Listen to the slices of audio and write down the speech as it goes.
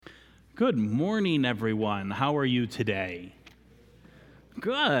Good morning, everyone. How are you today?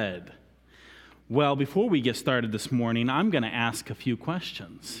 Good. Well, before we get started this morning, I'm going to ask a few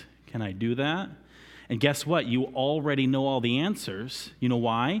questions. Can I do that? And guess what? You already know all the answers. You know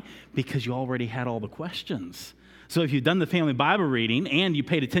why? Because you already had all the questions. So if you've done the family Bible reading and you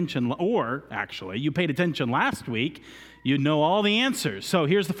paid attention, or actually, you paid attention last week, you know all the answers. So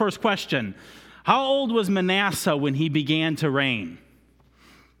here's the first question. How old was Manasseh when he began to reign?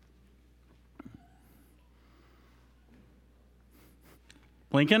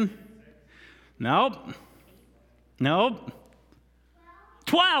 Lincoln? Nope.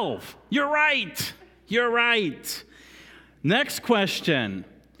 12. You're right. Next question.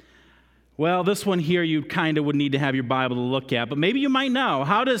 Well, this one here you kind of would need to have your Bible to look at, but maybe you might know.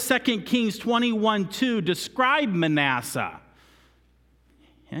 How does 2 Kings 21:2 describe Manasseh?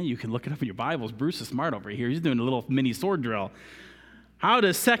 Yeah, you can look it up in your Bibles. Bruce is smart over here. He's doing a little mini sword drill. How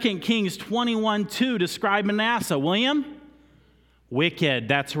does 2 Kings 21:2 describe Manasseh? William? Wicked,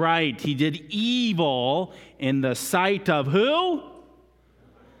 that's right. He did evil in the sight of who?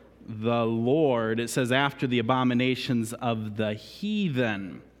 The Lord. It says after the abominations of the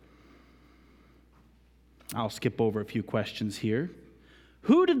heathen. I'll skip over a few questions here.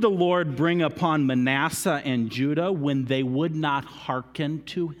 Who did the Lord bring upon Manasseh and Judah when they would not hearken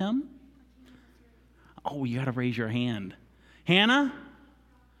to him? Oh, you got to raise your hand. Hannah?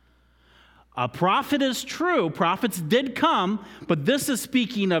 A prophet is true. Prophets did come, but this is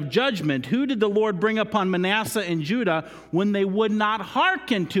speaking of judgment. Who did the Lord bring upon Manasseh and Judah when they would not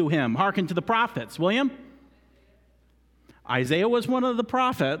hearken to him? Hearken to the prophets. William? Isaiah was one of the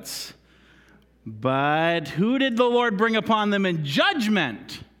prophets, but who did the Lord bring upon them in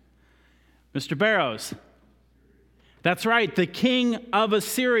judgment? Mr. Barrows. That's right, the king of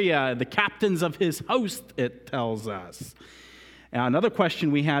Assyria, the captains of his host, it tells us. Now, another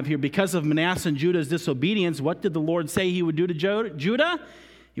question we have here, because of Manasseh and Judah's disobedience, what did the Lord say he would do to Judah?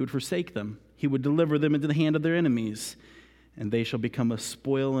 He would forsake them. He would deliver them into the hand of their enemies, and they shall become a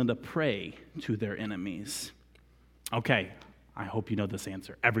spoil and a prey to their enemies. Okay, I hope you know this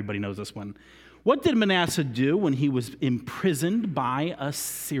answer. Everybody knows this one. What did Manasseh do when he was imprisoned by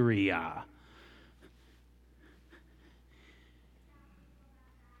Assyria?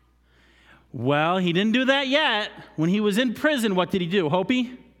 Well, he didn't do that yet. When he was in prison, what did he do?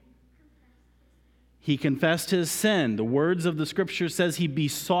 Hopi? He confessed his sin. The words of the scripture says he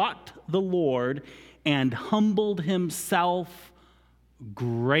besought the Lord and humbled himself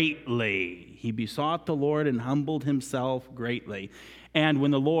greatly. He besought the Lord and humbled himself greatly. And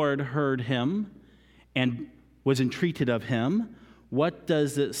when the Lord heard him and was entreated of him, what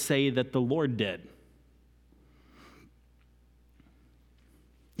does it say that the Lord did?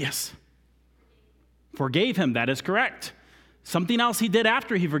 Yes. Forgave him, that is correct. Something else he did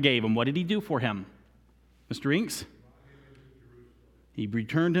after he forgave him. What did he do for him? Mr. Inks? He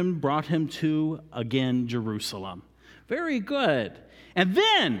returned him, brought him to, again, Jerusalem. Very good. And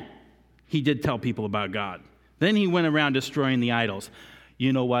then he did tell people about God. Then he went around destroying the idols.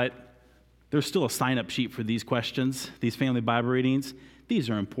 You know what? There's still a sign-up sheet for these questions, these family Bible readings. These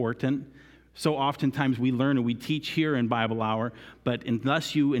are important. So oftentimes we learn and we teach here in Bible Hour, but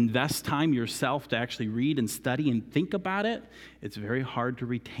unless you invest time yourself to actually read and study and think about it, it's very hard to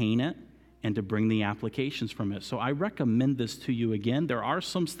retain it and to bring the applications from it. So I recommend this to you again. There are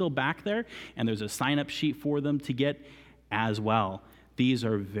some still back there, and there's a sign-up sheet for them to get as well. These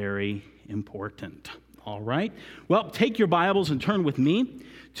are very important. All right? Well, take your Bibles and turn with me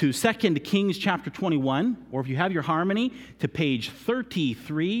to 2 Kings chapter 21, or if you have your harmony, to page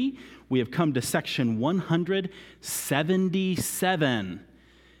 33. We have come to section 177.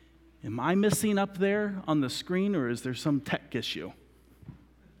 Am I missing up there on the screen, or is there some tech issue?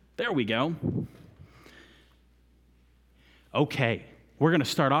 There we go. Okay, we're going to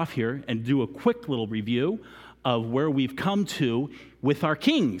start off here and do a quick little review of where we've come to with our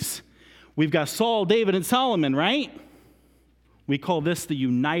kings. We've got Saul, David, and Solomon, right? We call this the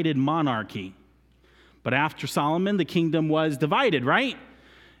united monarchy. But after Solomon, the kingdom was divided, right?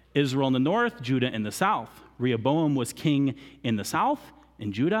 Israel in the north, Judah in the south. Rehoboam was king in the south,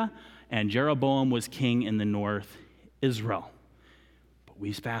 in Judah, and Jeroboam was king in the north, Israel. But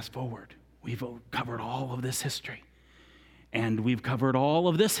we fast forward. We've covered all of this history. And we've covered all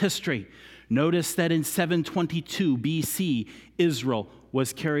of this history. Notice that in 722 BC, Israel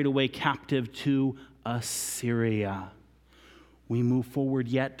was carried away captive to Assyria. We move forward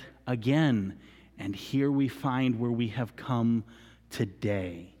yet again, and here we find where we have come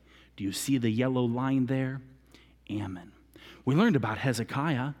today. Do you see the yellow line there? Ammon. We learned about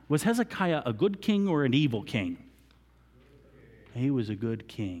Hezekiah. Was Hezekiah a good king or an evil king? He was a good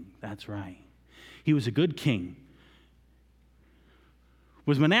king. That's right. He was a good king.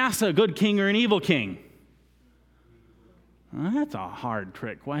 Was Manasseh a good king or an evil king? Well, that's a hard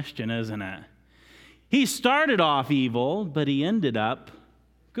trick question, isn't it? He started off evil, but he ended up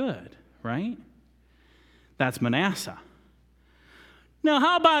good, right? That's Manasseh. Now,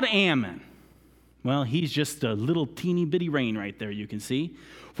 how about Ammon? Well, he's just a little teeny bitty reign right there, you can see.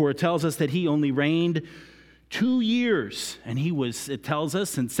 For it tells us that he only reigned 2 years. And it tells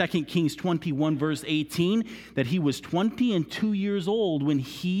us in 2 Kings 21, verse 18, that he was 22 years old when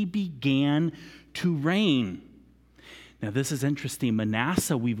he began to reign. Now, this is interesting.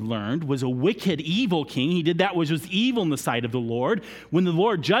 Manasseh, we've learned, was a wicked, evil king. He did that which was evil in the sight of the Lord. When the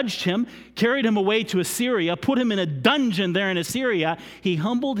Lord judged him, carried him away to Assyria, put him in a dungeon there in Assyria, he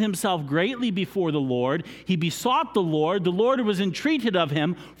humbled himself greatly before the Lord. He besought the Lord. The Lord was entreated of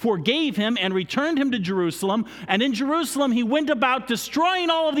him, forgave him, and returned him to Jerusalem. And in Jerusalem, he went about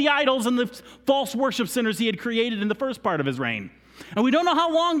destroying all of the idols and the false worship centers he had created in the first part of his reign. And we don't know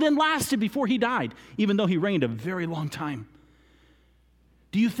how long then lasted before he died, even though he reigned a very long time.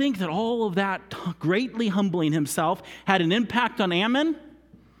 Do you think that all of that greatly humbling himself had an impact on Ammon?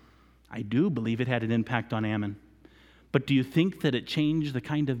 I do believe it had an impact on Ammon. But do you think that it changed the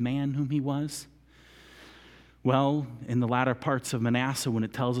kind of man whom he was? Well, in the latter parts of Manasseh, when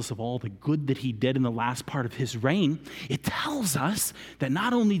it tells us of all the good that he did in the last part of his reign, it tells us that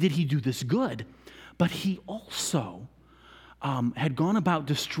not only did he do this good, but he also had gone about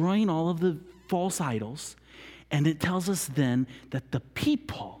destroying all of the false idols. And it tells us then that the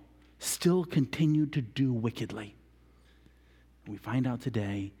people still continued to do wickedly. We find out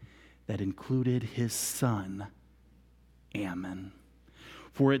today that included his son, Ammon.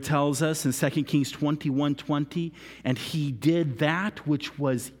 For it tells us in 2 Kings 21:20, and he did that which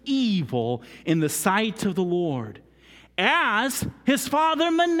was evil in the sight of the Lord, as his father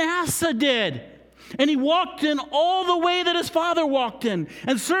Manasseh did. And he walked in all the way that his father walked in,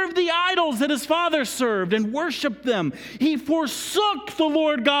 and served the idols that his father served, and worshiped them. He forsook the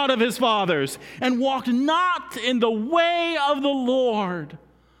Lord God of his fathers, and walked not in the way of the Lord.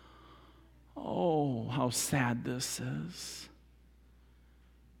 Oh, how sad this is.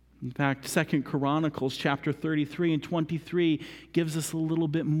 In fact, 2 Chronicles chapter 33 and 23 gives us a little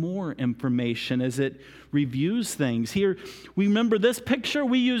bit more information as it reviews things. Here, we remember this picture.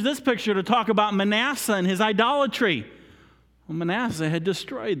 We use this picture to talk about Manasseh and his idolatry. Well, Manasseh had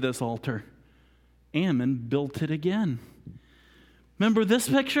destroyed this altar. Ammon built it again. Remember this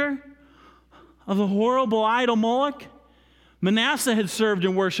picture of the horrible idol Moloch? Manasseh had served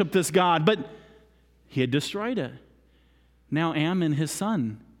and worshiped this god, but he had destroyed it. Now Ammon, his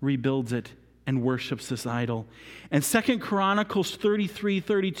son, rebuilds it and worships this idol. And 2 Chronicles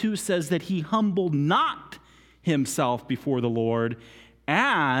 33:32 says that he humbled not himself before the Lord,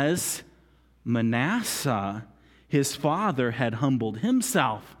 as Manasseh, his father, had humbled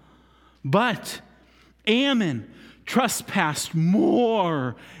himself. But Ammon trespassed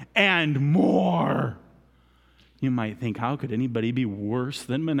more and more. You might think, how could anybody be worse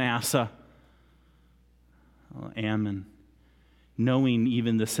than Manasseh? Well, Ammon, knowing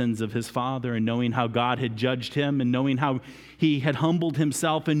even the sins of his father, and knowing how God had judged him, and knowing how he had humbled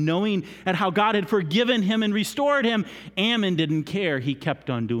himself, and knowing at how God had forgiven him and restored him, Ammon didn't care. He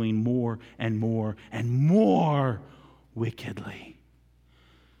kept on doing more and more and more wickedly.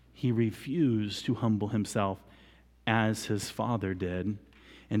 He refused to humble himself as his father did.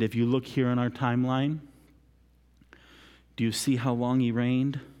 And if you look here in our timeline, do you see how long he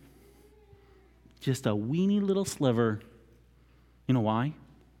reigned? Just a weeny little sliver. You know why?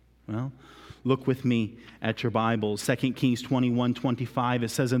 Well, look with me at your Bibles. 2 Kings 21:25, it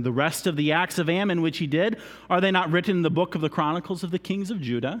says, and the rest of the acts of Ammon which he did, are they not written in the book of the Chronicles of the kings of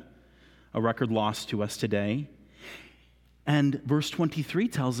Judah? A record lost to us today. And verse 23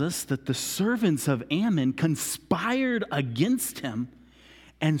 tells us that the servants of Ammon conspired against him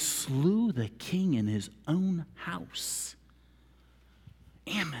and slew the king in his own house.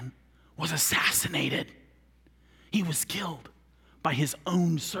 Ammon was assassinated. He was killed by his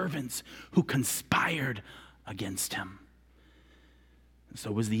own servants who conspired against him. And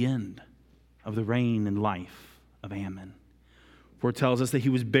so was the end of the reign and life of Ammon. For it tells us that he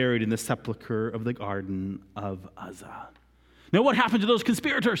was buried in the sepulchre of the garden of Uzzah. Now, what happened to those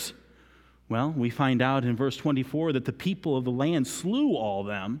conspirators? Well, we find out in verse 24 that the people of the land slew all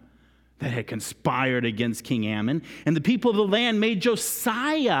them that had conspired against King Ammon, and the people of the land made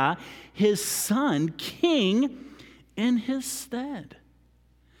Josiah, his son, king in his stead.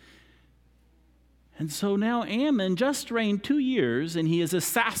 And so now Ammon just reigned 2 years, and he is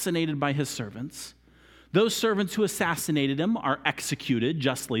assassinated by his servants. Those servants who assassinated him are executed,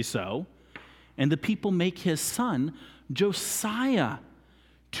 justly so, and the people make his son Josiah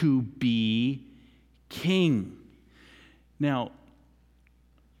to be king. Now,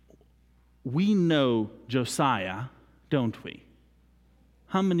 we know Josiah, don't we?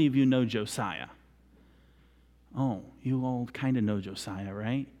 How many of you know Josiah? Oh, you all kind of know Josiah,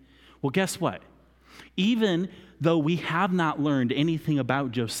 right? Well, guess what? Even though we have not learned anything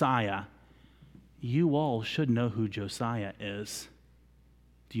about Josiah, you all should know who Josiah is.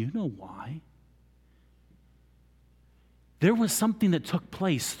 Do you know why? There was something that took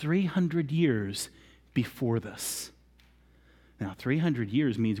place 300 years before this. Now, 300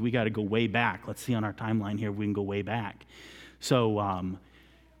 years means we got to go way back. Let's see on our timeline here if we can go way back. So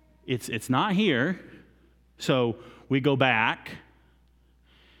it's not here. So we go back.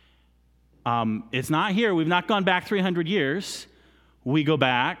 It's not here. We've not gone back 300 years. We go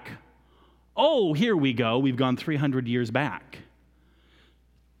back. Oh, here we go. We've gone 300 years back.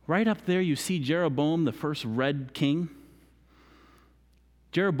 Right up there, you see Jeroboam, the first red king.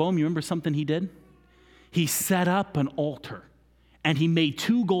 Jeroboam, you remember something he did? He set up an altar, and he made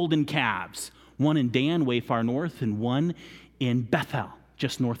 2 golden calves, one in Dan, way far north, and one in Bethel,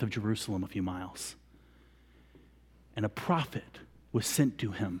 just north of Jerusalem, a few miles. And a prophet was sent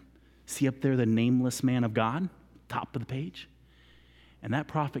to him. See up there the nameless man of God, top of the page? And that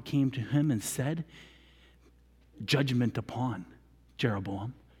prophet came to him and said, judgment upon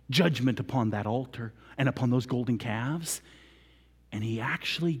Jeroboam, judgment upon that altar and upon those golden calves. And he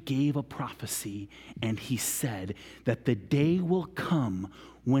actually gave a prophecy, and he said that the day will come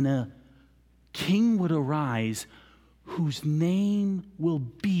when a king would arise whose name will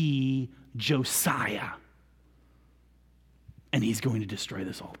be Josiah. And he's going to destroy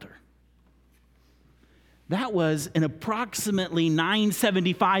this altar. That was in approximately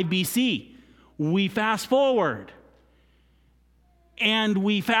 975 BC. We fast forward. And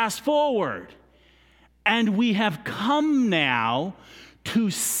we fast forward. And we have come now to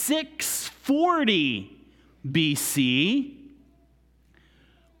 640 BC,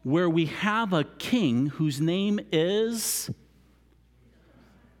 where we have a king whose name is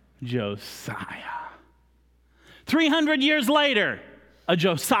Josiah. 300 years later, a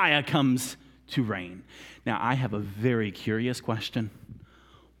Josiah comes to reign. Now, I have a very curious question.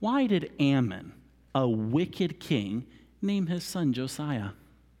 Why did Ammon, a wicked king, name his son Josiah?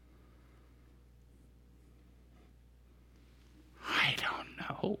 I don't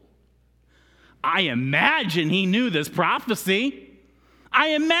know. I imagine he knew this prophecy. I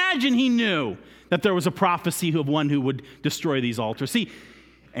imagine he knew that there was a prophecy of one who would destroy these altars. See,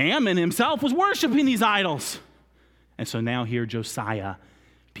 Ammon himself was worshiping these idols. And so now here Josiah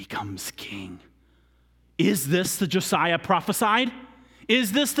becomes king. Is this the Josiah prophesied?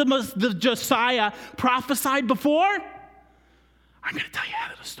 Is this the Josiah prophesied before? I'm going to tell you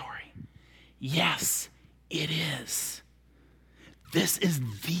out of the story. Yes, it is. This is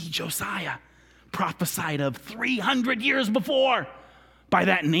the Josiah prophesied of 300 years before by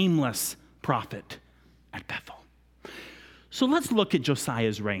that nameless prophet at Bethel. So let's look at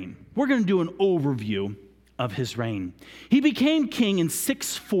Josiah's reign. We're going to do an overview of his reign. He became king in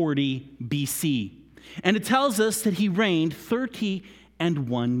 640 BC, and it tells us that he reigned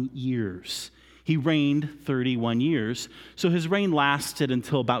 31 years. He reigned 31 years, so his reign lasted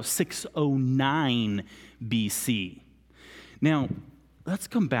until about 609 BC. Now, let's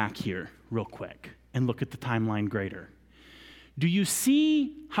come back here real quick and look at the timeline greater. Do you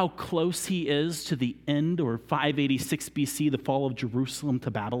see how close he is to the end, or 586 BC, the fall of Jerusalem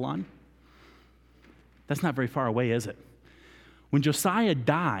to Babylon? That's not very far away, is it? When Josiah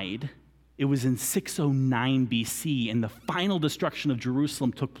died, it was in 609 BC, and the final destruction of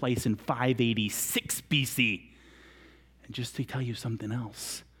Jerusalem took place in 586 BC. And just to tell you something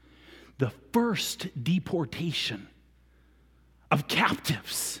else, the first deportation of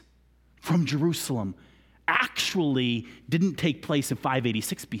captives from Jerusalem actually didn't take place in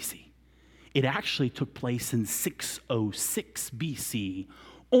 586 BC. It actually took place in 606 BC,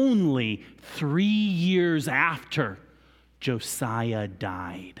 only 3 years after Josiah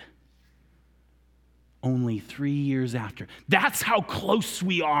died. Only 3 years after. That's how close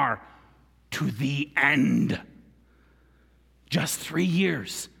we are to the end. Just 3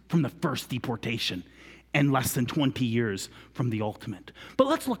 years from the first deportation, and less than 20 years from the ultimate. But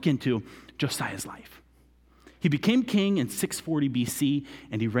let's look into Josiah's life. He became king in 640 BC,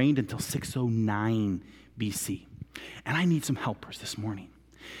 and he reigned until 609 BC. And I need some helpers this morning,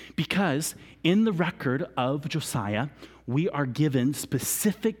 because in the record of Josiah, we are given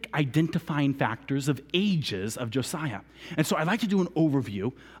specific identifying factors of ages of Josiah. And so I'd like to do an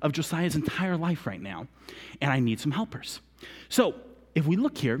overview of Josiah's entire life right now, and I need some helpers. So if we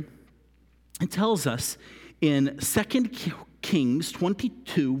look here, it tells us in 2 Kings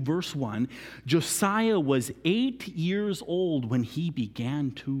 22, verse 1, Josiah was 8 years old when he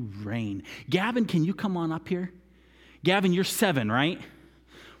began to reign. Gavin, can you come on up here? Gavin, you're 7, right?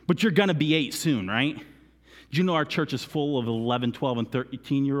 But you're going to be 8 soon, right? Do you know our church is full of 11, 12, and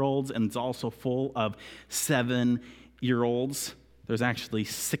 13-year-olds, and it's also full of 7-year-olds? There's actually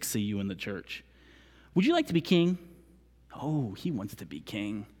 6 of you in the church. Would you like to be king? Oh, he wants to be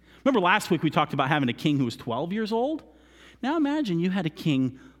king. Remember last week we talked about having a king who was 12 years old? Now imagine you had a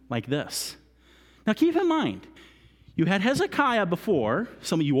king like this. Now keep in mind, you had Hezekiah before,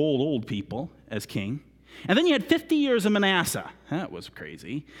 some of you old people, as king. And then you had 50 years of Manasseh. That was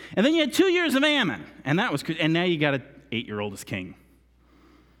crazy. And then you had 2 years of Ammon. And that was crazy. And now you got an 8-year-old as king.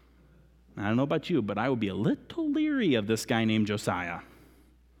 I don't know about you, but I would be a little leery of this guy named Josiah.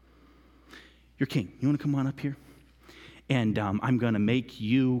 You're king. You want to come on up here? And I'm going to make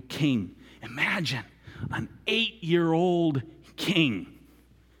you king. Imagine an 8-year-old king.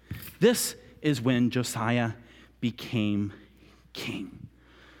 This is when Josiah became king.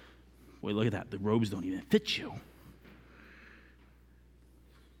 Boy, look at that. The robes don't even fit you.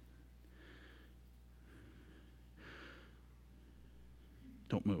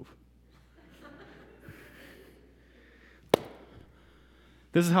 Don't move.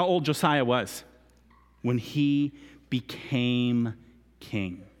 This is how old Josiah was when he became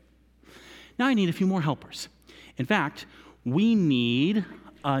king. Now I need a few more helpers. In fact, we need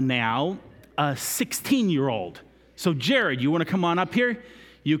now a 16-year-old. So Jared, you want to come on up here?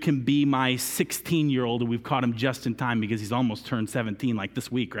 You can be my 16-year-old, and we've caught him just in time because he's almost turned 17, like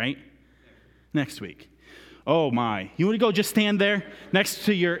this week, right? Next week. Oh, my. You want to go just stand there next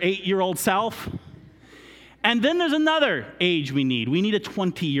to your 8-year-old self? And then there's another age we need. We need a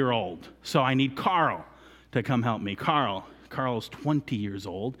 20-year-old. So I need Carl to come help me. Carl's 20 years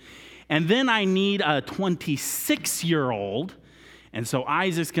old. And then I need a 26-year-old. And so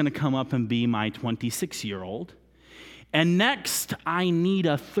Isaac's going to come up and be my 26-year-old. And next, I need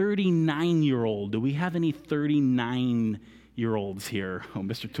a 39-year-old. Do we have any 39-year-olds here? Oh,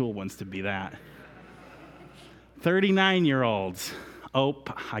 Mr. Toole wants to be that. 39-year-olds. Oh,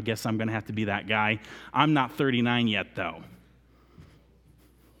 I guess I'm going to have to be that guy. I'm not 39 yet, though.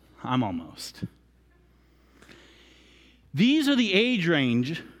 I'm almost. These are the age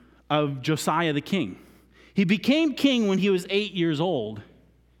range of Josiah the king. He became king when he was 8 years old,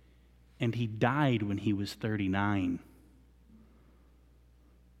 and he died when he was 39.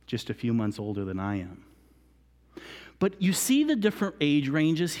 Just a few months older than I am. But you see the different age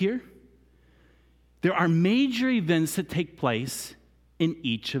ranges here? There are major events that take place in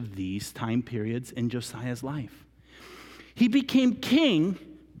each of these time periods in Josiah's life. He became king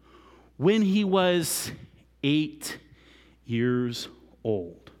when he was 8 years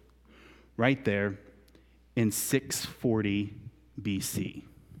old, right there in 640 BC.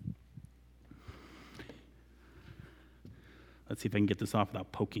 Let's see if I can get this off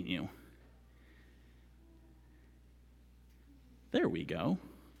without poking you. There we go.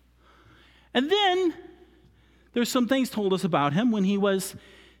 And then there's some things told us about him when he was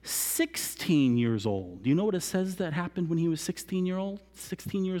 16 years old. Do you know what it says that happened when he was 16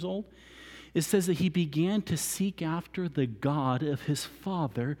 years old? It says that he began to seek after the God of his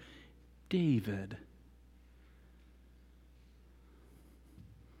father, David.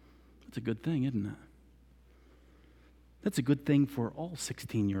 That's a good thing, isn't it? That's a good thing for all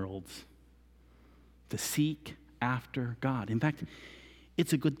 16-year-olds, to seek after God. In fact,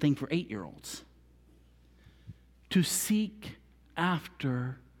 it's a good thing for 8-year-olds, to seek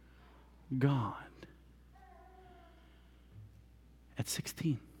after God at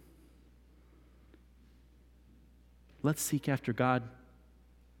 16. Let's seek after God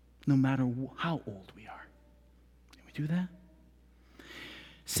no matter how old we are. Can we do that?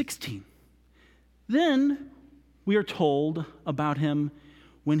 16. Then we are told about him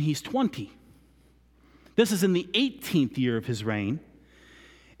when he's 20. This is in the 18th year of his reign.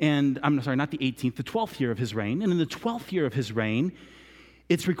 And I'm sorry, not the 18th, the 12th year of his reign. And in the 12th year of his reign,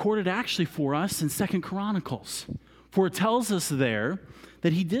 it's recorded actually for us in 2 Chronicles. For it tells us there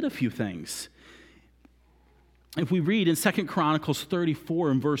that he did a few things. If we read in 2 Chronicles 34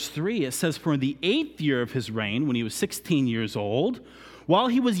 and verse 3, it says, "For in the 8th year of his reign, when he was 16 years old, while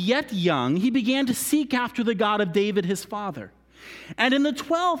he was yet young, he began to seek after the God of David his father. And in the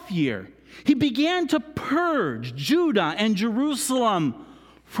 12th year, he began to purge Judah and Jerusalem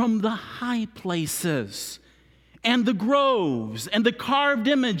from the high places and the groves and the carved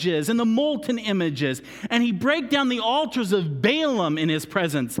images and the molten images. And he brake down the altars of Balaam in his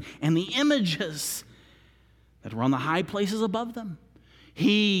presence and the images that were on the high places above them.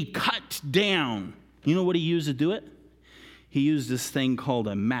 He cut down. You know what he used to do it? He used this thing called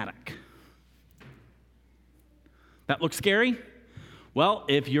a mattock. That looks scary? Well,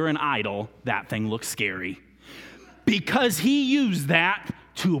 if you're an idol, that thing looks scary. Because he used that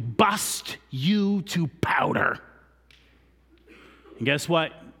to bust you to powder. And guess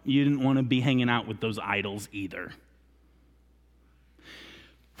what? You didn't want to be hanging out with those idols either.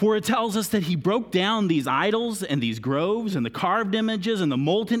 For it tells us that he broke down these idols and these groves and the carved images and the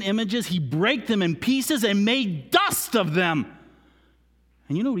molten images. He brake them in pieces and made dust of them.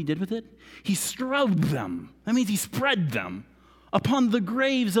 And you know what he did with it? He strewed them. That means he spread them upon the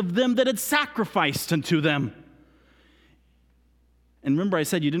graves of them that had sacrificed unto them. And remember I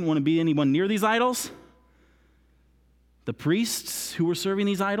said you didn't want to be anyone near these idols? The priests who were serving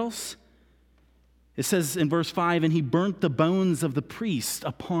these idols? It says in verse 5, and he burnt the bones of the priests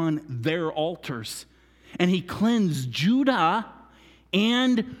upon their altars. And he cleansed Judah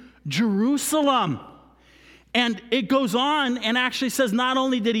and Jerusalem. And it goes on and actually says not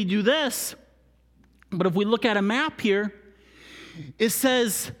only did he do this, but if we look at a map here, it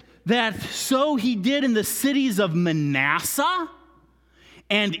says that so he did in the cities of Manasseh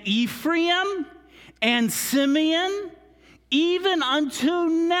and Ephraim and Simeon, even unto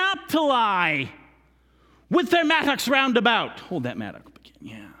Naphtali, with their mattocks round about. Hold that mattock up again,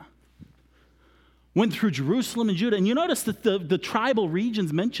 yeah. Went through Jerusalem and Judah. And you notice that the tribal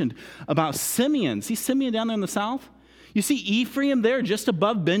regions mentioned about Simeon. See Simeon down there in the south? You see Ephraim there just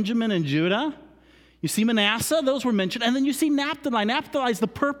above Benjamin and Judah? You see Manasseh, those were mentioned. And then you see Naphtali. Naphtali is the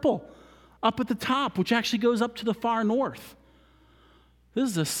purple up at the top, which actually goes up to the far north. This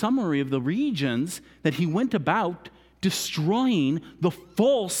is a summary of the regions that he went about destroying the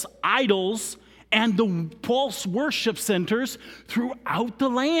false idols and the false worship centers throughout the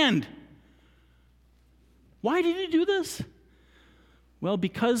land. Why did he do this? Well,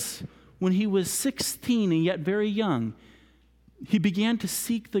 because when he was 16 and yet very young, he began to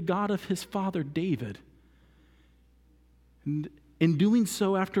seek the God of his father David. And in doing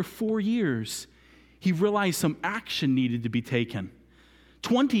so, after 4 years, he realized some action needed to be taken.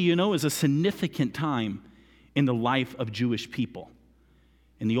 20, is a significant time in the life of Jewish people.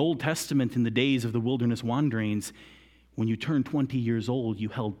 In the Old Testament, in the days of the wilderness wanderings, when you turned 20 years old, you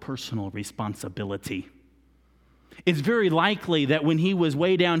held personal responsibility. It's very likely that when he was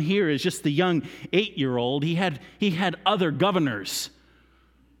way down here as just the young 8-year-old, he had other governors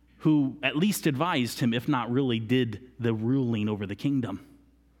who at least advised him, if not really did the ruling over the kingdom.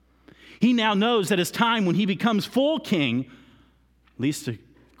 He now knows that it's time when he becomes full king, at least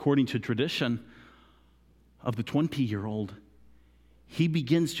according to tradition of the 20-year-old, he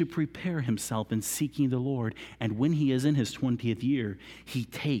begins to prepare himself in seeking the Lord. And when he is in his 20th year, he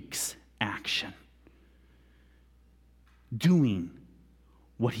takes action, doing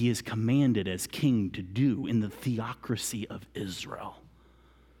what he is commanded as king to do in the theocracy of Israel.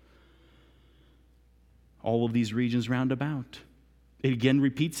 All of these regions round about. It again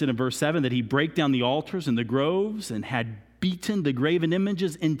repeats it in verse 7 that he brake down the altars and the groves and had beaten the graven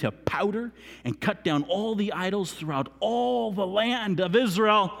images into powder and cut down all the idols throughout all the land of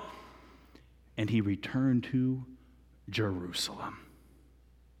Israel. And he returned to Jerusalem.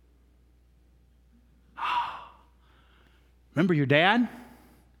 Remember your dad,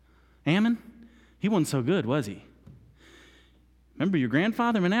 Ammon? He wasn't so good, was he? Remember your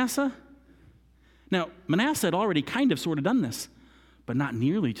grandfather, Manasseh? Now, Manasseh had already kind of sort of done this, but not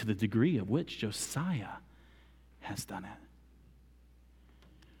nearly to the degree of which Josiah has done it.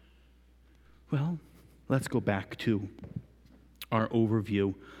 Well, let's go back to our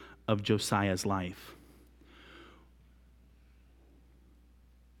overview of Josiah's life.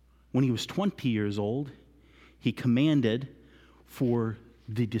 When he was 20 years old, he commanded for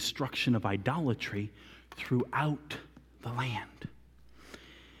the destruction of idolatry throughout the land.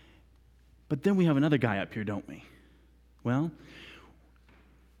 But then we have another guy up here, don't we? Well,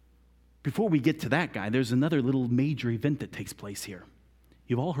 before we get to that guy, there's another little major event that takes place here.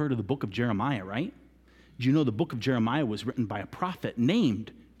 You've all heard of the book of Jeremiah, right? Do you know the book of Jeremiah was written by a prophet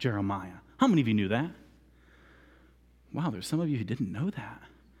named Jeremiah? How many of you knew that? Wow, there's some of you who didn't know that.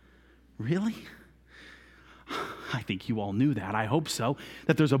 Really? I think you all knew that. I hope so.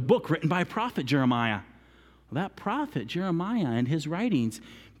 That there's a book written by a prophet, Jeremiah. Well, that prophet, Jeremiah, and his writings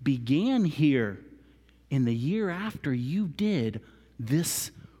began here in the year after you did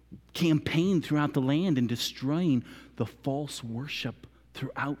this campaign throughout the land and destroying the false worship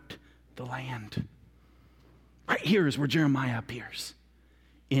throughout the land. Right here is where Jeremiah appears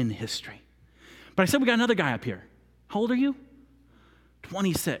in history. But I said we got another guy up here. How old are you?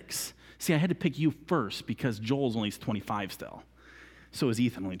 26. See, I had to pick you first because Joel's only 25 still. So is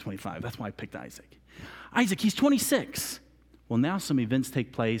Ethan only 25. That's why I picked Isaac. Isaac, he's 26. Well, now some events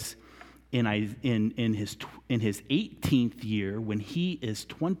take place in his 18th year when he is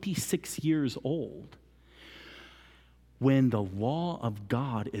 26 years old. When the law of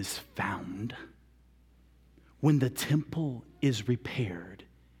God is found, when the temple is repaired,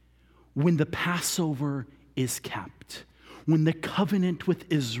 when the Passover is kept, when the covenant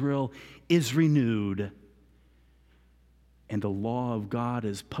with Israel is renewed, and the law of God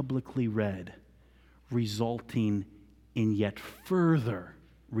is publicly read, resulting in yet further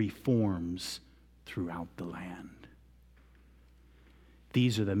reforms throughout the land.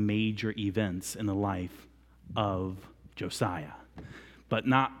 These are the major events in the life of Josiah. But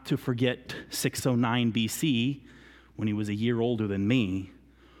not to forget 609 BC, when he was a year older than me,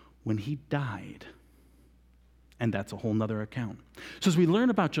 when he died. And that's a whole nother account. So as we learn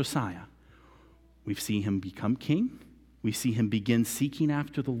about Josiah, we see him become king. We see him begin seeking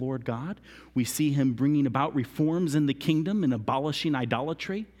after the Lord God. We see him bringing about reforms in the kingdom and abolishing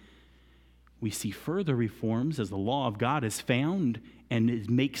idolatry. We see further reforms as the law of God is found and it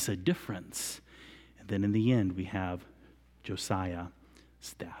makes a difference. And then in the end, we have Josiah's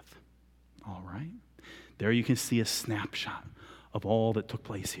death. All right? There you can see a snapshot of all that took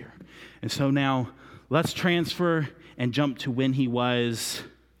place here. And so now let's transfer and jump to when he was,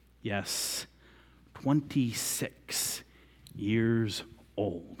 26 years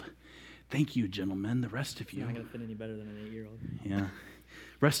old. Thank you, gentlemen. The rest of you. You're not going to fit any better than an 8-year-old. Yeah.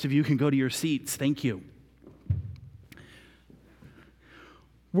 Rest of you can go to your seats. Thank you.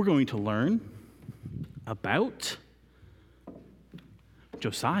 We're going to learn about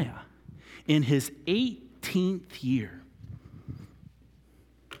Josiah in his 18th year.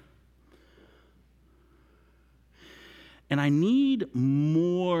 And I need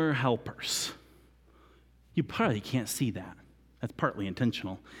more helpers. You probably can't see that. That's partly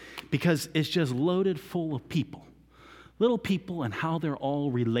intentional because it's just loaded full of people. Little people and how they're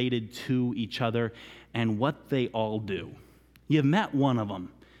all related to each other and what they all do. You've met one of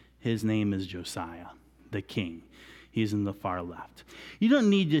them. His name is Josiah, the king. He's in the far left. You don't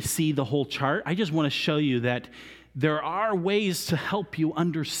need to see the whole chart. I just want to show you that there are ways to help you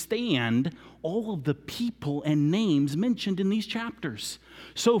understand all of the people and names mentioned in these chapters.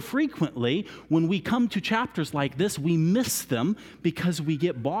 So frequently, when we come to chapters like this, we miss them because we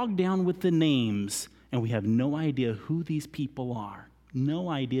get bogged down with the names and we have no idea who these people are. No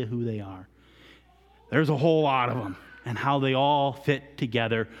idea who they are. There's a whole lot of them and how they all fit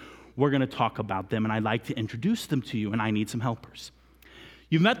together. We're going to talk about them, and I'd like to introduce them to you, and I need some helpers.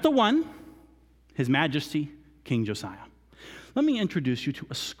 You've met the one, His Majesty, King Josiah. Let me introduce you to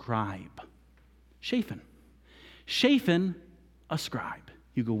a scribe, Shaphan. Shaphan, a scribe.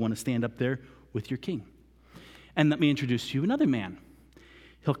 You go want to stand up there with your king. And let me introduce to you another man,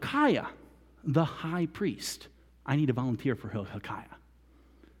 Hilkiah, the high priest. I need a volunteer for Hilkiah.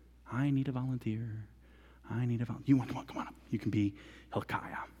 I need a volunteer. Come on up. You can be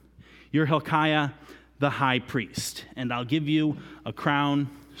Hilkiah. You're Hilkiah, the high priest. And I'll give you a crown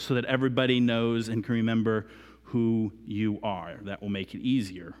so that everybody knows and can remember who you are. That will make it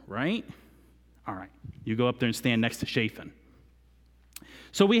easier, right? All right. You go up there and stand next to Shaphan.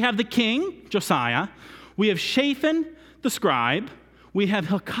 So we have the king, Josiah. We have Shaphan, the scribe. We have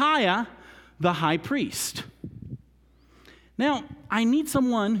Hilkiah, the high priest. Now, I need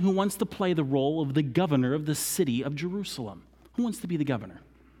someone who wants to play the role of the governor of the city of Jerusalem. Who wants to be the governor?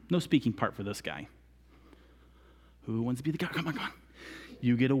 No speaking part for this guy. Who wants to be the governor? Come on.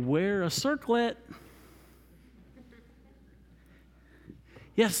 You get to wear a circlet.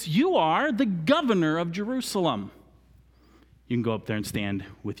 Yes, you are the governor of Jerusalem. You can go up there and stand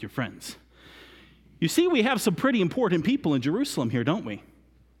with your friends. You see, we have some pretty important people in Jerusalem here, don't we?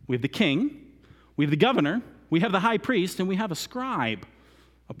 We have the king, we have the governor, we have the high priest, and we have a scribe,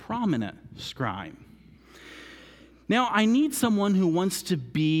 a prominent scribe. Now, I need someone who wants to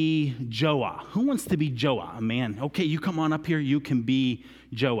be Joah. Who wants to be Joah? A man. Okay, you come on up here, you can be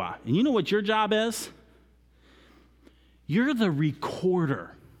Joah. And you know what your job is? You're the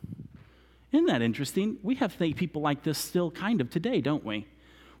recorder. Isn't that interesting? We have people like this still kind of today, don't we?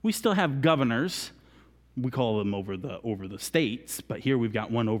 We still have governors. We call them over the states, but here we've got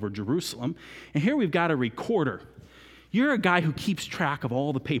one over Jerusalem. And here we've got a recorder. You're a guy who keeps track of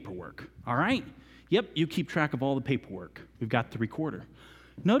all the paperwork, all right? Yep, you keep track of all the paperwork. We've got the recorder.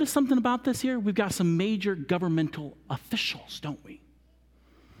 Notice something about this here? We've got some major governmental officials, don't we?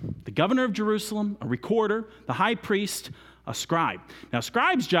 the governor of Jerusalem, a recorder, the high priest, a scribe. Now, a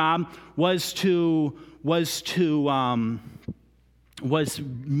scribe's job was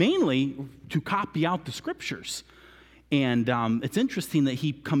mainly to copy out the scriptures. And it's interesting that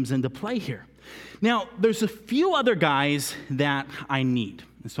he comes into play here. Now, there's a few other guys that I need.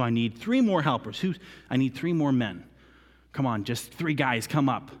 And so I need 3 more helpers. I need 3 more men. Come on, just 3 guys, come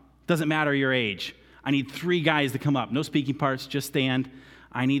up. Doesn't matter your age. I need 3 guys to come up. No speaking parts, just stand.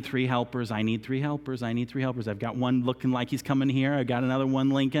 I need 3 helpers. I need 3 helpers. I need 3 helpers. I've got one looking like he's coming here. I've got another one,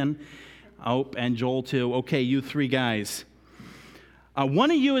 Lincoln. Oh, and Joel too. Okay, you 3 guys.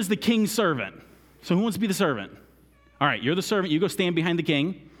 One of you is the king's servant. So who wants to be the servant? All right, you're the servant. You go stand behind the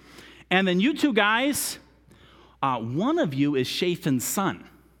king. And then you 2 guys, one of you is Shaphan's son.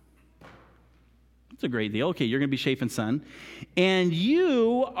 That's a great deal. Okay, you're going to be Shaphan's son. And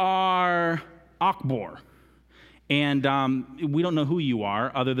you are Akbor. And we don't know who you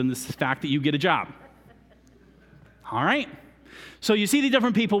are other than the fact that you get a job. All right? So you see the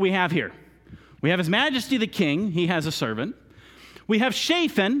different people we have here. We have His Majesty the King. He has a servant. We have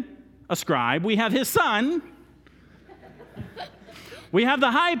Shaphan, a scribe. We have his son. We have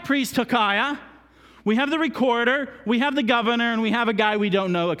the high priest Hilkiah. We have the recorder. We have the governor. And we have a guy we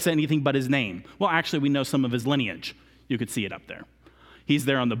don't know except anything but his name. Well, actually, we know some of his lineage. You could see it up there. He's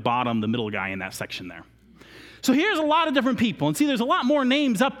there on the bottom, the middle guy in that section there. So here's a lot of different people. And see, there's a lot more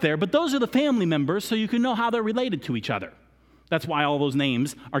names up there, but those are the family members, so you can know how they're related to each other. That's why all those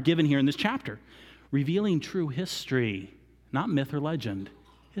names are given here in this chapter. Revealing true history, not myth or legend,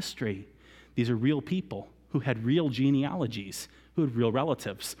 history. These are real people who had real genealogies, who had real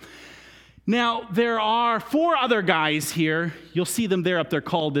relatives. Now, there are 4 other guys here. You'll see them there up there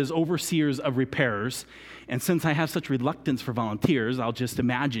called as overseers of repairers. And since I have such reluctance for volunteers, I'll just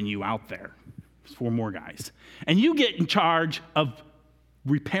imagine you out there. There's 4 more guys. And you get in charge of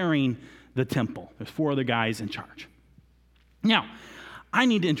repairing the temple. There's 4 other guys in charge. Now, I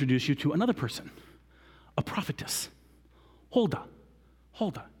need to introduce you to another person, a prophetess, Huldah.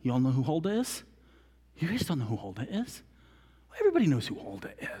 Huldah. You all know who Huldah is? You guys don't know who Huldah is? Everybody knows who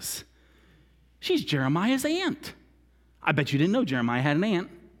Huldah is. She's Jeremiah's aunt. I bet you didn't know Jeremiah had an aunt.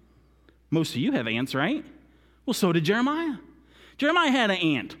 Most of you have aunts, right? Well, so did Jeremiah. Jeremiah had an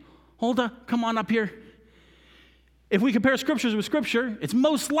aunt. Huldah, come on up here. If we compare scriptures with scripture, it's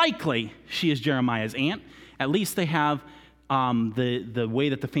most likely she is Jeremiah's aunt. At least they have the way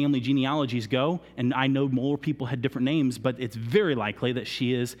that the family genealogies go, and I know more people had different names, but it's very likely that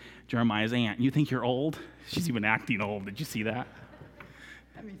she is Jeremiah's aunt. You think you're old? She's even acting old. Did you see that?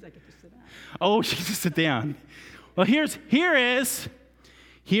 That means I get to sit down. Oh, she gets to sit down. Well, here is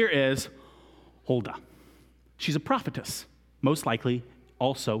Huldah. She's a prophetess, most likely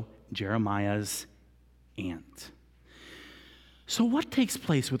also Jeremiah's aunt. So what takes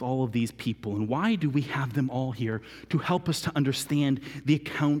place with all of these people, and why do we have them all here to help us to understand the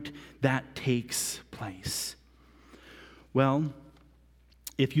account that takes place? Well,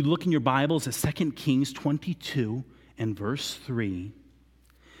 if you look in your Bibles at 2 Kings 22 and verse 3,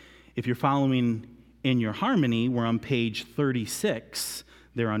 if you're following in your harmony, we're on page 36,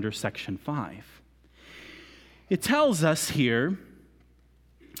 they're under section 5. It tells us here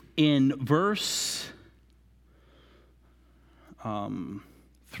in verse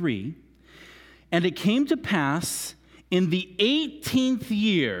 3, and it came to pass in the 18th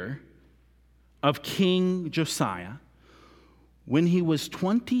year of King Josiah, when he was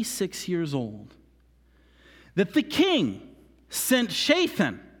 26 years old, that the king sent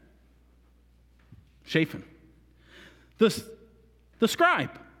Shaphan, the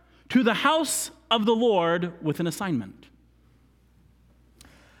scribe, to the house of the Lord with an assignment.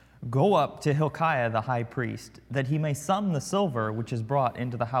 Go up to Hilkiah the high priest, that he may sum the silver which is brought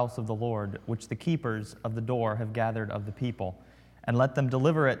into the house of the Lord, which the keepers of the door have gathered of the people, and let them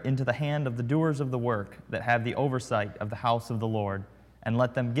deliver it into the hand of the doers of the work that have the oversight of the house of the Lord, and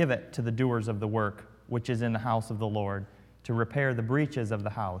let them give it to the doers of the work which is in the house of the Lord, to repair the breaches of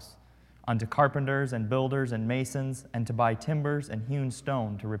the house, unto carpenters and builders and masons, and to buy timbers and hewn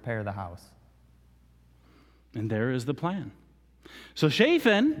stone to repair the house. And there is the plan. So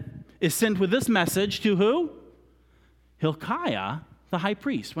Shaphan is sent with this message to who? Hilkiah, the high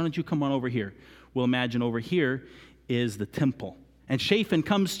priest. Why don't you come on over here? We'll imagine over here is the temple. And Shaphan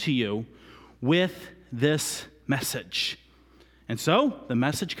comes to you with this message. And so the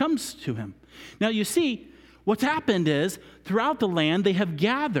message comes to him. Now you see, what's happened is throughout the land they have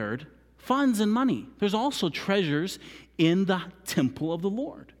gathered funds and money. There's also treasures in the temple of the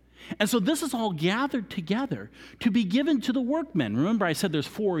Lord. And so this is all gathered together to be given to the workmen. Remember, I said there's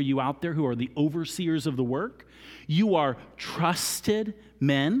 4 of you out there who are the overseers of the work. You are trusted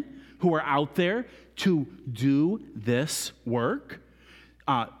men who are out there to do this work.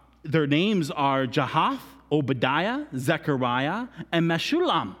 Their names are Jahath, Obadiah, Zechariah, and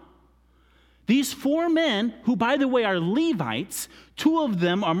Meshullam. These 4 men, who by the way are Levites, 2 of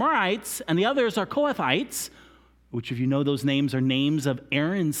them are Morites, and the others are Kohathites, which if you know those names are names of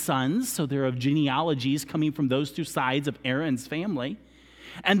Aaron's sons, so they're of genealogies coming from those 2 sides of Aaron's family.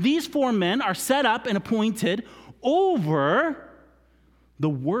 And these 4 men are set up and appointed over the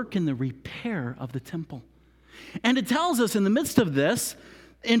work and the repair of the temple. And it tells us in the midst of this,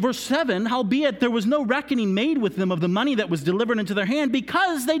 in verse 7, howbeit there was no reckoning made with them of the money that was delivered into their hand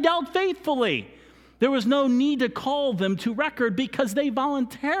because they dealt faithfully. There was no need to call them to record because they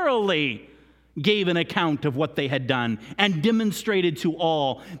voluntarily gave an account of what they had done and demonstrated to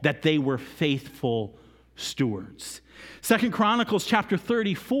all that they were faithful stewards. 2 Chronicles chapter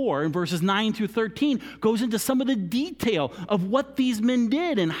 34 and verses 9 through 13 goes into some of the detail of what these men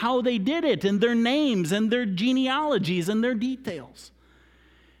did and how they did it and their names and their genealogies and their details.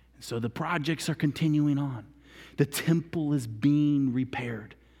 So the projects are continuing on. The temple is being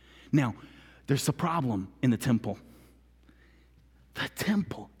repaired. Now, there's a problem in the temple. The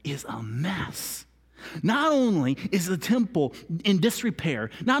temple is a mess. Not only is the temple in disrepair,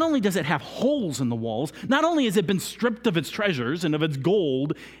 not only does it have holes in the walls, not only has it been stripped of its treasures and of its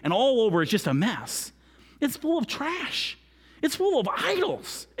gold, and all over it's just a mess, it's full of trash. It's full of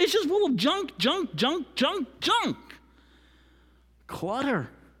idols. It's just full of junk. Clutter.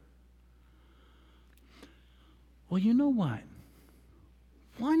 Well, you know what?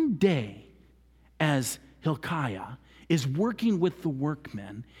 One day, as Hilkiah is working with the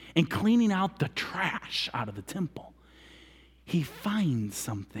workmen and cleaning out the trash out of the temple, he finds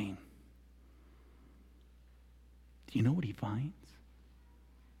something. Do you know what he finds?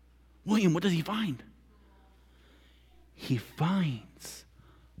 William, what does he find? He finds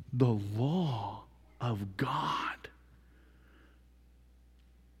the law of God.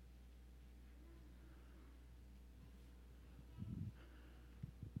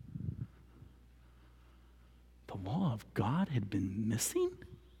 The law of God had been missing?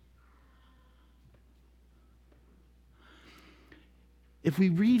 If we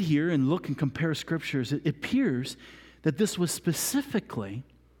read here and look and compare scriptures, it appears that this was specifically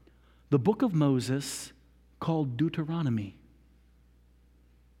the book of Moses called Deuteronomy.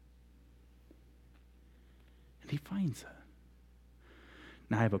 And he finds it.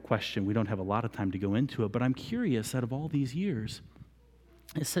 Now I have a question. We don't have a lot of time to go into it, but I'm curious, out of all these years,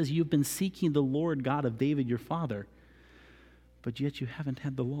 it says you've been seeking the Lord God of David your father, but yet you haven't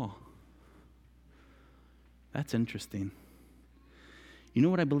had the law. That's interesting. You know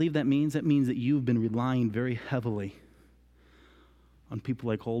what I believe that means? That means that you've been relying very heavily on people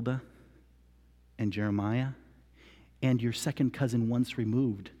like Huldah and Jeremiah and your second cousin once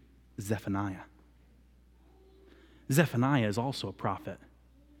removed, Zephaniah. Zephaniah is also a prophet.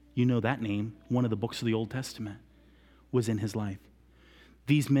 You know that name. One of the books of the Old Testament was in his life.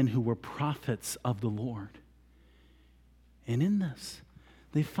 These men who were prophets of the Lord. And in this,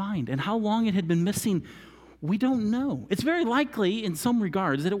 they find, and how long it had been missing, we don't know. It's very likely, in some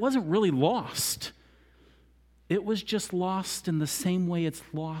regards, that it wasn't really lost. It was just lost in the same way it's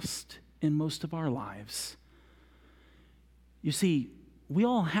lost in most of our lives. You see, we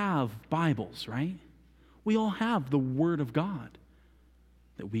all have Bibles, right? We all have the Word of God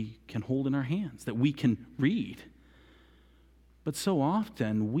that we can hold in our hands, that we can read. But so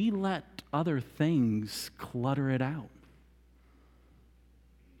often, we let other things clutter it out.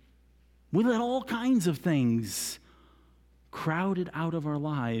 We let all kinds of things crowd it out of our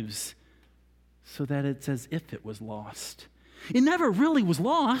lives so that it's as if it was lost. It never really was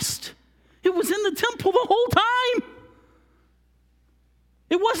lost. It was in the temple the whole time.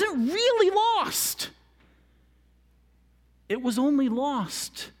 It wasn't really lost. It was only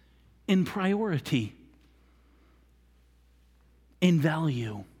lost in priority, in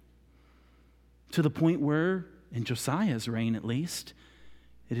value, to the point where, in Josiah's reign at least,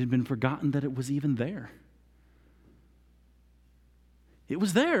 it had been forgotten that it was even there. It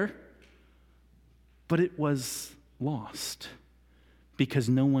was there, but it was lost because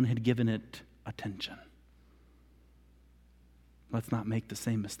no one had given it attention. Let's not make the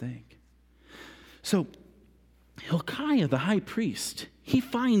same mistake. So, Hilkiah, the high priest, he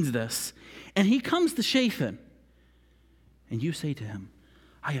finds this, and he comes to Shaphan. And you say to him,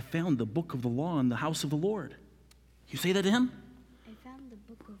 I have found the book of the law in the house of the Lord. You say that to him? I found the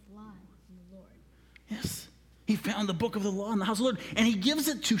book of law in the Lord. Yes. He found the book of the law in the house of the Lord, and he gives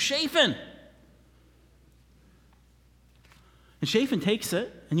it to Shaphan. And Shaphan takes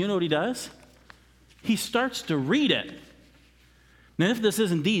it, and you know what he does? He starts to read it. Now, if this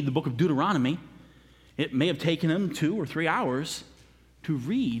is indeed the book of Deuteronomy, it may have taken him 2 or 3 hours to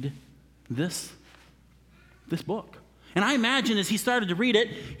read this book. And I imagine as he started to read it,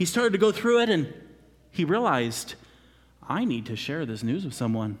 he started to go through it, and he realized, I need to share this news with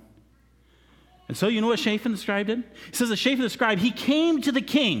someone. And so you know what Shaphan described it? It says that Shaphan described, he came to the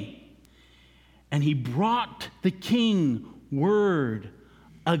king, and he brought the king word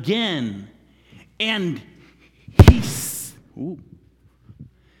again. And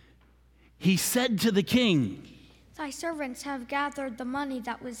he said to the king, Thy servants have gathered the money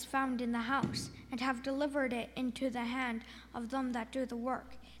that was found in the house, and have delivered it into the hand of them that do the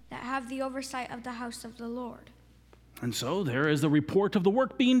work, that have the oversight of the house of the Lord. And so there is the report of the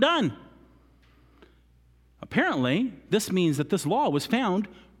work being done. Apparently, this means that this law was found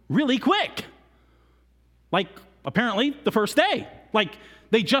really quick. Like, apparently, the first day. Like,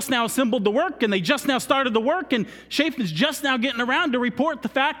 they just now assembled the work, and they just now started the work, and Shaphan's just now getting around to report the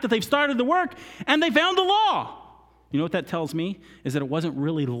fact that they've started the work, and they found the law. You know what that tells me? Is that it wasn't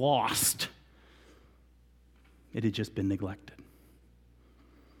really lost. It had just been neglected.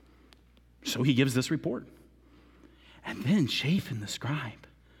 So he gives this report. And then Shaphan the scribe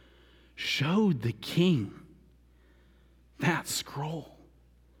showed the king that scroll,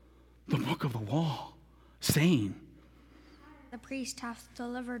 the book of the law, saying, The priest hath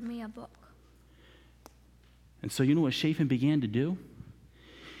delivered me a book. And so you know what Shaphan began to do?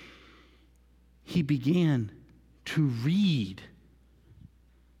 He began to read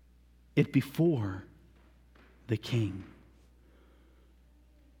it before the king.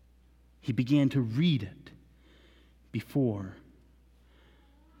 He began to read it before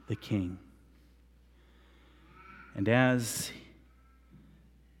the king. And as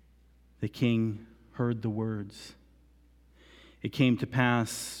the king heard the words, it came to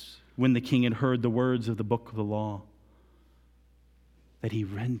pass when the king had heard the words of the book of the law that he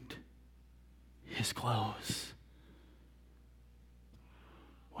rent his clothes.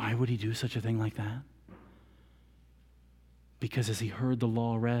 Why would he do such a thing like that? Because as he heard the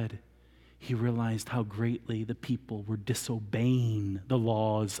law read, he realized how greatly the people were disobeying the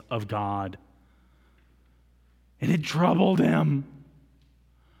laws of God. And it troubled him.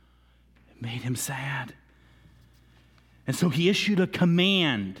 It made him sad. And so he issued a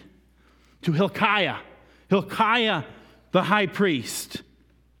command to Hilkiah the high priest,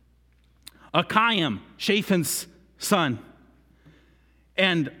 Achim, Shaphan's son,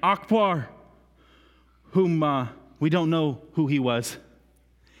 and Akbar, whom we don't know who he was,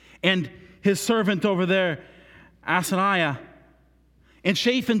 and his servant over there, Asaniah, and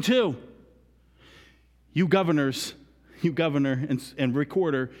Shaphan too. You governor and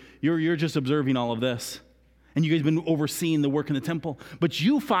recorder, you're just observing all of this. And you guys have been overseeing the work in the temple. But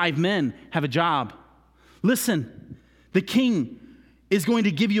you 5 men have a job. Listen, the king is going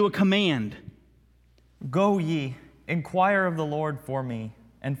to give you a command. Go ye, inquire of the Lord for me,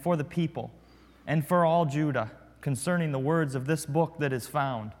 and for the people, and for all Judah, concerning the words of this book that is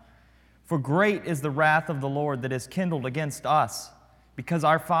found. For great is the wrath of the Lord that is kindled against us, because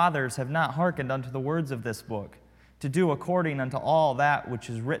our fathers have not hearkened unto the words of this book, to do according unto all that which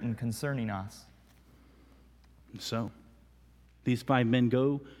is written concerning us. So, these 5 men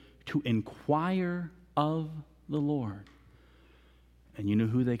go to inquire of the Lord. And you know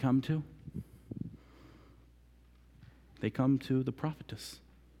who they come to? They come to the prophetess,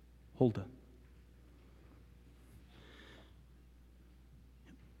 Huldah.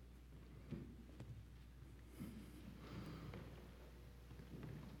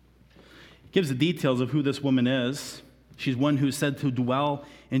 It gives the details of who this woman is. She's one who's said to dwell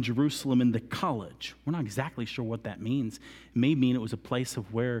in Jerusalem in the college. We're not exactly sure what that means. It may mean it was a place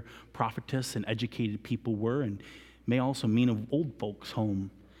of where prophetess and educated people were, and may also mean an old folks'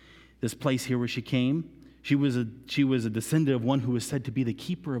 home. This place here where she came, she was a descendant of one who was said to be the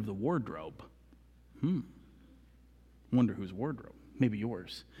keeper of the wardrobe. Wonder whose wardrobe? Maybe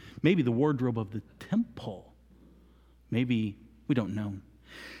yours. Maybe the wardrobe of the temple. Maybe, we don't know.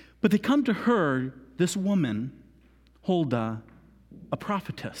 But they come to her, this woman, Huldah, a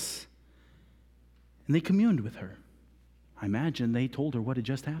prophetess, and they communed with her. I imagine they told her what had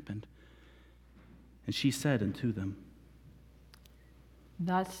just happened. And she said unto them,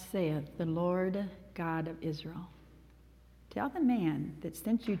 Thus saith the Lord God of Israel, tell the man that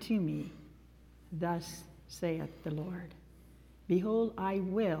sent you to me, thus saith the Lord, behold, I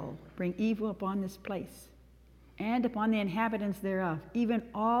will bring evil upon this place, and upon the inhabitants thereof, even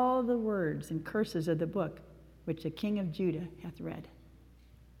all the words and curses of the book which the king of Judah hath read.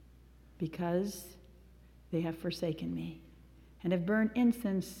 Because they have forsaken me, and have burned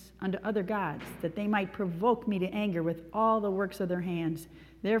incense unto other gods, that they might provoke me to anger with all the works of their hands.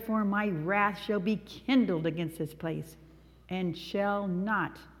 Therefore my wrath shall be kindled against this place, and shall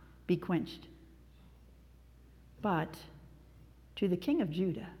not be quenched. But to the king of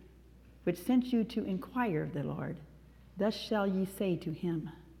Judah, which sent you to inquire of the Lord, thus shall ye say to him,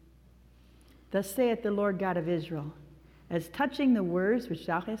 Thus saith the Lord God of Israel, as touching the words which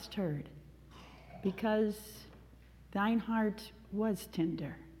thou hast heard, because thine heart was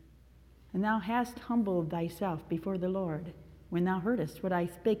tender, and thou hast humbled thyself before the Lord, when thou heardest what I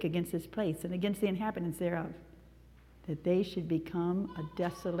spake against this place and against the inhabitants thereof, that they should become a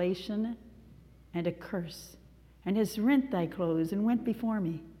desolation and a curse, and hast rent thy clothes and went before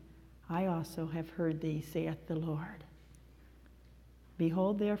me. I also have heard thee, saith the Lord.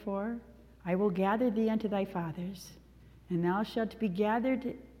 Behold, therefore, I will gather thee unto thy fathers, and thou shalt be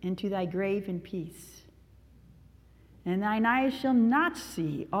gathered into thy grave in peace. And thine eyes shall not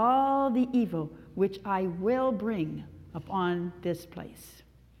see all the evil which I will bring upon this place.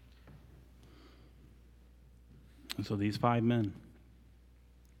 And so these 5 men,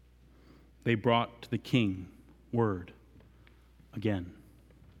 they brought to the king word again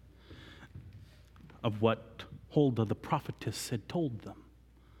of what Huldah the prophetess had told them.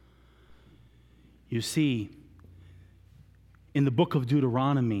 You see, in the book of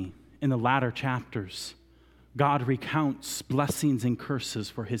Deuteronomy, in the latter chapters, God recounts blessings and curses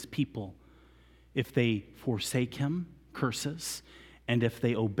for his people. If they forsake him, curses, and if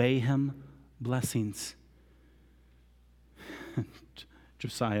they obey him, blessings.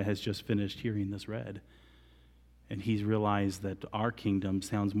 Josiah has just finished hearing this read, and he's realized that our kingdom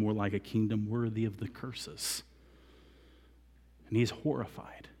sounds more like a kingdom worthy of the curses. And he's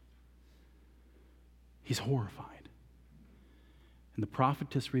horrified. He's horrified. And the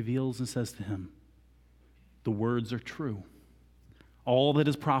prophetess reveals and says to him, the words are true. All that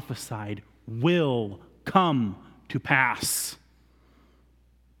is prophesied will come to pass.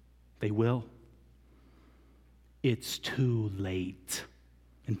 They will. It's too late.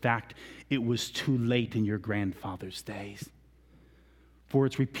 In fact, it was too late in your grandfather's days. For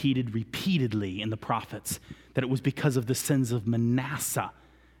it's repeated repeatedly in the prophets that it was because of the sins of Manasseh,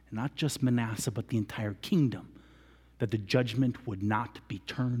 and not just Manasseh, but the entire kingdom, that the judgment would not be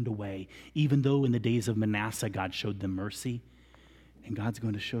turned away, even though in the days of Manasseh God showed them mercy, and God's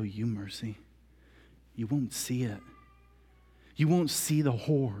going to show you mercy. You won't see it. You won't see the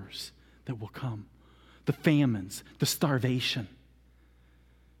horrors that will come, the famines, the starvation,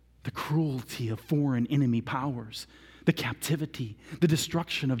 the cruelty of foreign enemy powers, the captivity, the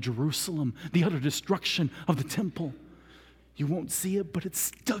destruction of Jerusalem, the utter destruction of the temple. You won't see it, but it's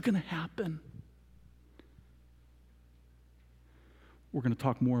still going to happen. We're going to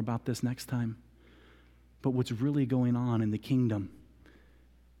talk more about this next time. But what's really going on in the kingdom,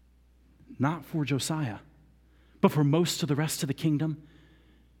 not for Josiah, but for most of the rest of the kingdom,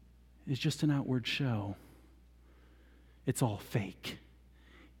 is just an outward show. It's all fake.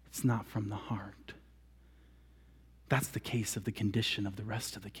 It's not from the heart. That's the case of the condition of the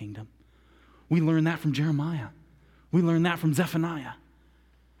rest of the kingdom. We learn that from Jeremiah. We learn that from Zephaniah.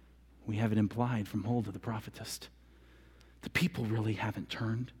 We have it implied from Huldah the prophetess. The people really haven't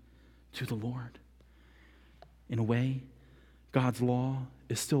turned to the Lord. In a way, God's law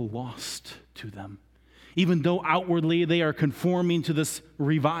is still lost to them. Even though outwardly they are conforming to this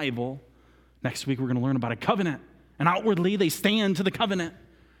revival, next week we're going to learn about a covenant. And outwardly they stand to the covenant.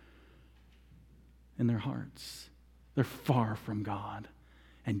 In their hearts, they're far from God,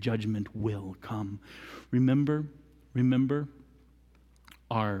 and judgment will come. Remember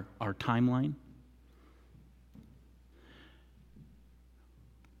our timeline?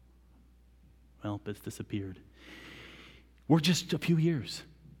 Well, it's disappeared. We're just a few years.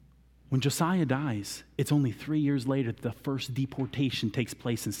 When Josiah dies, it's only 3 years later that the first deportation takes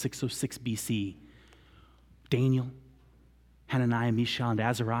place in 606 BC. Daniel, Hananiah, Mishael, and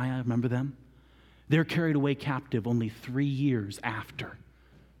Azariah, remember them? They're carried away captive only 3 years after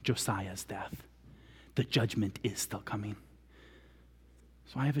Josiah's death. The judgment is still coming.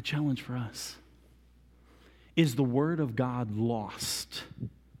 So I have a challenge for us. Is the word of God lost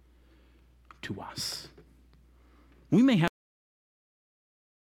to us? We may have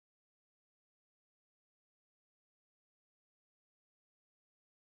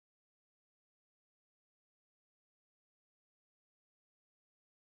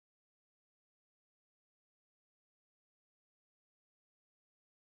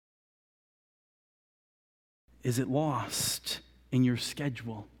Is it lost in your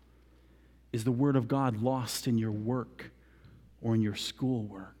schedule? Is the Word of God lost in your work or in your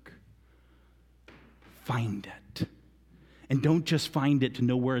schoolwork? Find it. And don't just find it to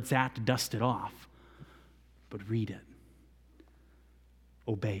know where it's at, to dust it off, but read it.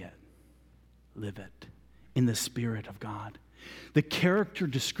 Obey it. Live it in the Spirit of God. The character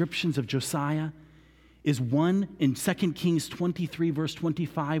descriptions of Josiah is one in 2 Kings 23, verse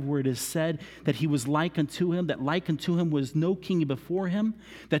 25, where it is said that he was like unto him, that like unto him was no king before him,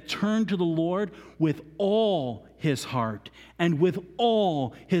 that turned to the Lord with all his heart, and with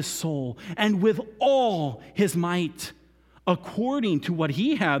all his soul, and with all his might, according to what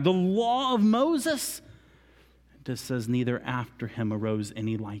he had, the law of Moses. It just says, neither after him arose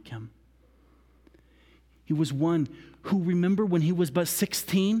any like him. He was one who, remember when he was but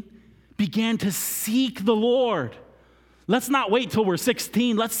 16, began to seek the Lord. Let's not wait till we're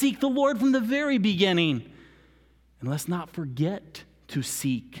 16. Let's seek the Lord from the very beginning. And let's not forget to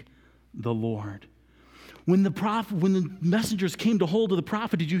seek the Lord. When the messengers came to hold of the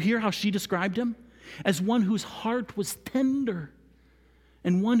prophet, did you hear how she described him? As one whose heart was tender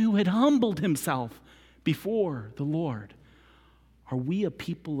and one who had humbled himself before the Lord. Are we a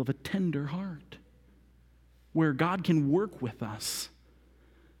people of a tender heart where God can work with us?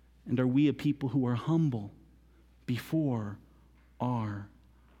 And are we a people who are humble before our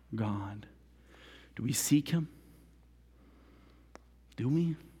God? Do we seek him? Do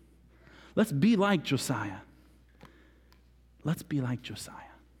we? Let's be like Josiah. Let's be like Josiah.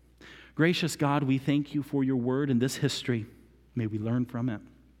 Gracious God, we thank you for your word and this history. May we learn from it.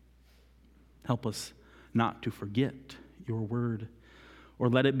 Help us not to forget your word or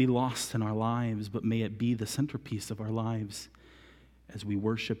let it be lost in our lives, but may it be the centerpiece of our lives as we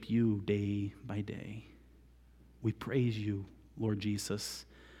worship you day by day. We praise you, Lord Jesus,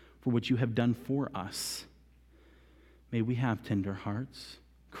 for what you have done for us. May we have tender hearts.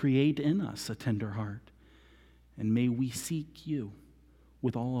 Create in us a tender heart. And may we seek you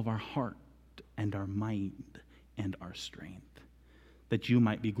with all of our heart and our mind and our strength, that you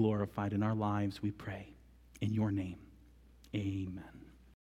might be glorified in our lives, we pray. In your name, amen.